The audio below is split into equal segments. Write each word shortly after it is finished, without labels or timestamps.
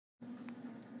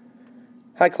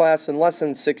Hi class, in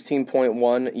lesson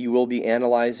 16.1 you will be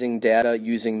analyzing data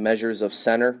using measures of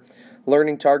center.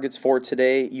 Learning targets for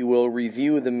today, you will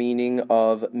review the meaning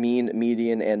of mean,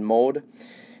 median, and mode,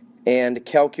 and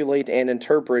calculate and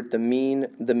interpret the mean,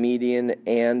 the median,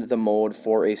 and the mode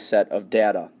for a set of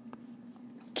data.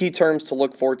 Key terms to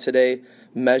look for today: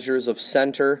 measures of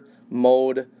center,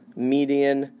 mode,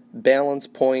 median, balance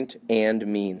point, and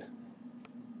mean.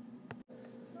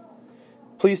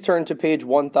 Please turn to page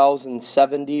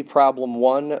 1070, problem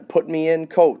 1. Put me in,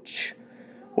 coach.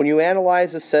 When you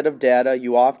analyze a set of data,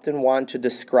 you often want to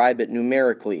describe it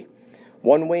numerically.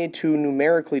 One way to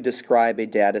numerically describe a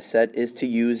data set is to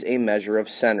use a measure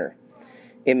of center.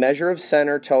 A measure of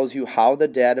center tells you how the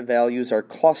data values are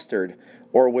clustered,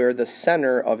 or where the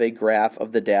center of a graph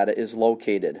of the data is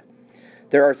located.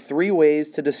 There are three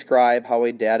ways to describe how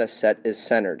a data set is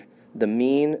centered: the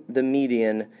mean, the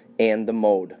median, and the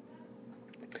mode.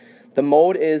 The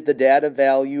mode is the data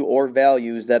value or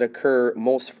values that occur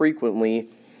most frequently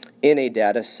in a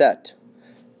data set.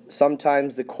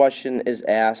 Sometimes the question is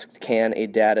asked, can a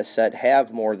data set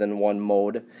have more than one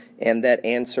mode? And that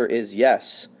answer is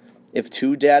yes. If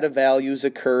two data values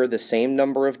occur the same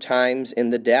number of times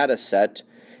in the data set,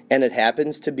 and it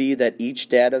happens to be that each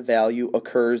data value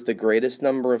occurs the greatest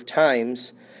number of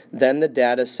times, then the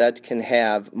data set can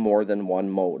have more than one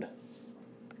mode.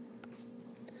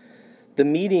 The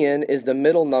median is the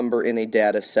middle number in a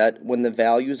data set when the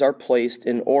values are placed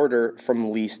in order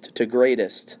from least to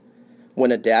greatest.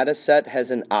 When a data set has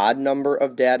an odd number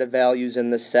of data values in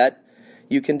the set,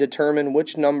 you can determine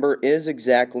which number is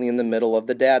exactly in the middle of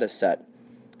the data set.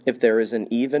 If there is an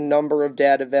even number of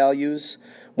data values,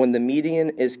 when the median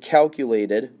is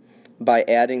calculated by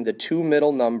adding the two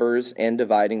middle numbers and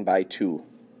dividing by 2.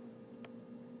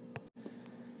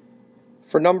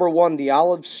 For number 1, the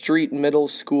Olive Street Middle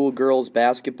School girls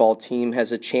basketball team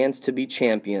has a chance to be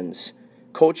champions.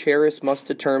 Coach Harris must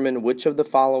determine which of the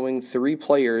following three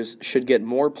players should get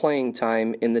more playing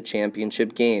time in the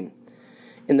championship game.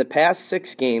 In the past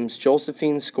 6 games,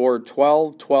 Josephine scored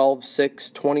 12, 12,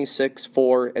 6, 26,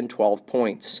 4, and 12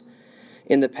 points.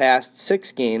 In the past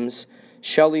 6 games,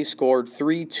 Shelley scored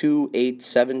 3, 2, 8,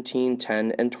 17,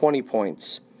 10, and 20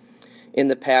 points. In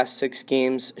the past 6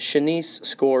 games, Shanice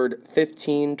scored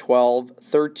 15, 12,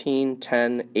 13,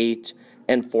 10, 8,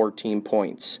 and 14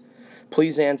 points.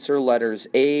 Please answer letters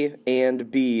A and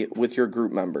B with your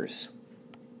group members.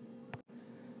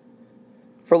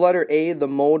 For letter A, the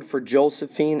mode for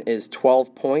Josephine is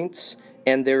 12 points,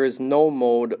 and there is no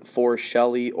mode for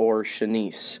Shelley or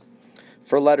Shanice.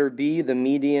 For letter B, the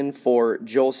median for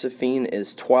Josephine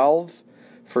is 12.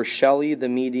 For Shelley, the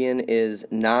median is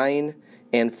 9.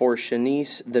 And for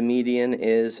Shanice, the median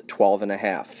is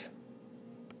 12.5.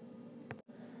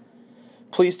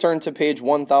 Please turn to page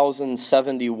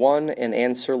 1071 and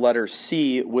answer letter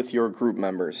C with your group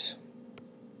members.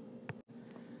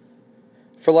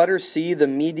 For letter C, the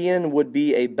median would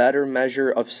be a better measure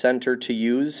of center to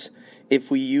use. If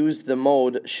we used the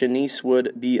mode, Shanice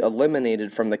would be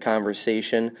eliminated from the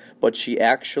conversation, but she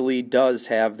actually does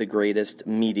have the greatest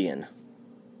median.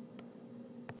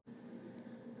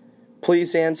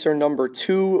 Please answer number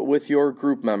 2 with your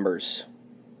group members.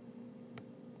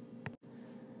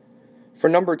 For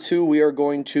number 2, we are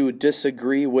going to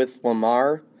disagree with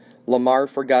Lamar. Lamar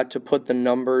forgot to put the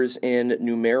numbers in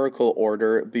numerical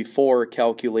order before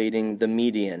calculating the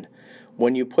median.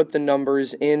 When you put the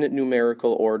numbers in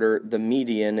numerical order, the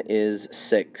median is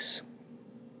 6.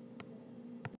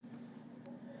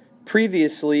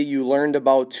 Previously, you learned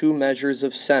about 2 measures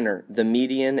of center, the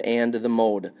median and the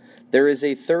mode. There is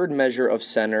a third measure of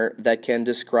center that can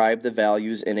describe the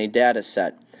values in a data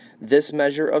set. This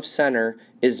measure of center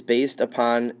is based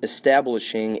upon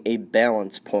establishing a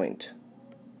balance point.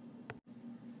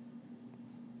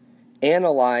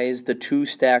 Analyze the 2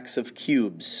 stacks of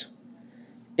cubes.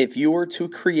 If you were to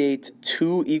create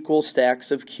 2 equal stacks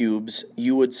of cubes,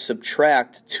 you would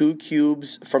subtract 2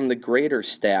 cubes from the greater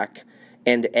stack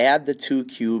and add the 2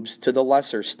 cubes to the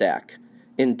lesser stack.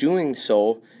 In doing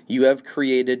so, you have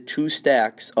created 2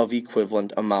 stacks of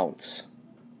equivalent amounts.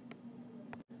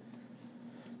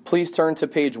 Please turn to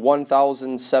page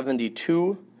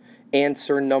 1072.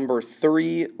 Answer number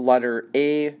 3, letter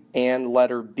A and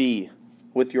letter B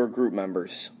with your group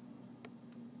members.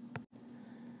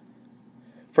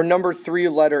 For number 3,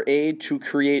 letter A, to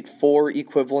create 4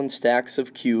 equivalent stacks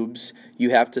of cubes,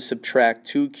 you have to subtract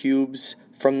 2 cubes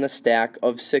from the stack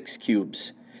of 6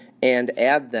 cubes and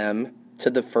add them to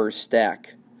the first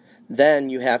stack. Then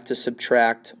you have to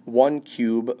subtract 1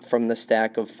 cube from the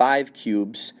stack of 5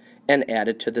 cubes and add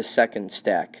it to the second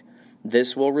stack.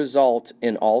 This will result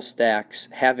in all stacks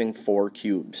having 4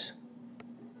 cubes.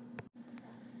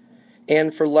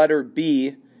 And for letter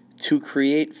B, to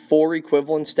create 4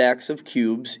 equivalent stacks of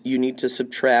cubes, you need to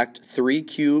subtract 3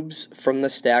 cubes from the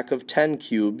stack of 10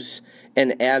 cubes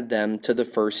and add them to the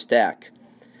first stack.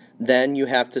 Then you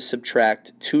have to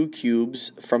subtract 2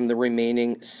 cubes from the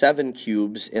remaining 7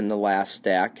 cubes in the last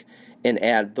stack and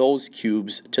add those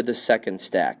cubes to the second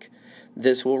stack.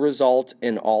 This will result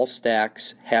in all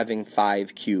stacks having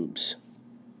 5 cubes.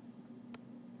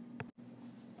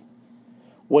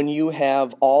 When you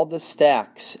have all the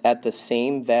stacks at the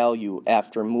same value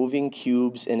after moving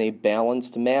cubes in a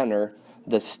balanced manner,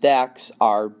 the stacks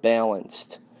are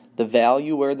balanced. The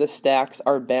value where the stacks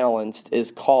are balanced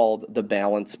is called the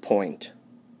balance point.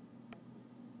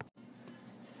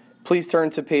 Please turn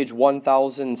to page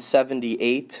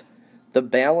 1078. The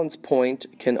balance point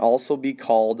can also be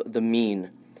called the mean.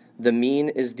 The mean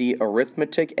is the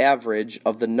arithmetic average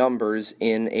of the numbers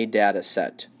in a data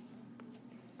set.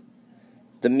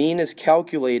 The mean is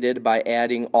calculated by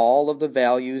adding all of the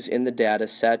values in the data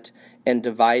set and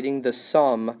dividing the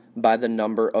sum by the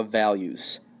number of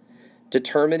values.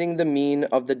 Determining the mean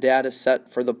of the data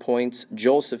set for the points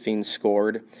Josephine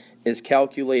scored is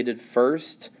calculated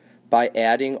first by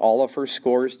adding all of her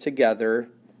scores together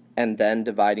and then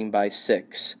dividing by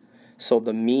 6. So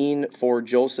the mean for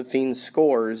Josephine's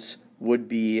scores would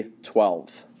be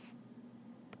 12.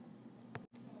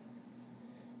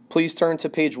 Please turn to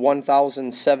page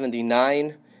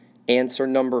 1079. Answer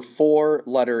number 4,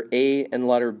 letter A and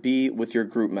letter B with your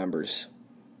group members.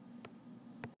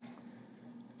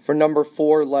 For number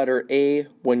 4, letter A,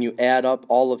 when you add up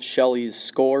all of Shelley's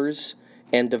scores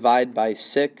and divide by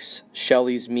 6,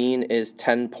 Shelley's mean is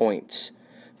 10 points.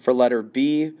 For letter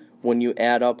B, when you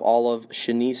add up all of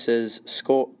Shanice's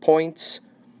points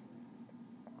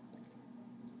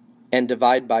and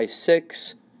divide by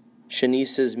 6,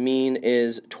 Shanice's mean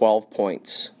is 12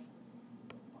 points.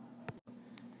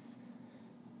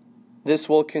 This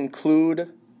will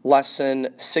conclude lesson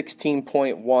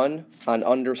 16.1 on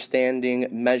understanding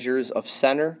measures of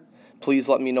center. Please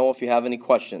let me know if you have any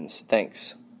questions.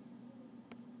 Thanks.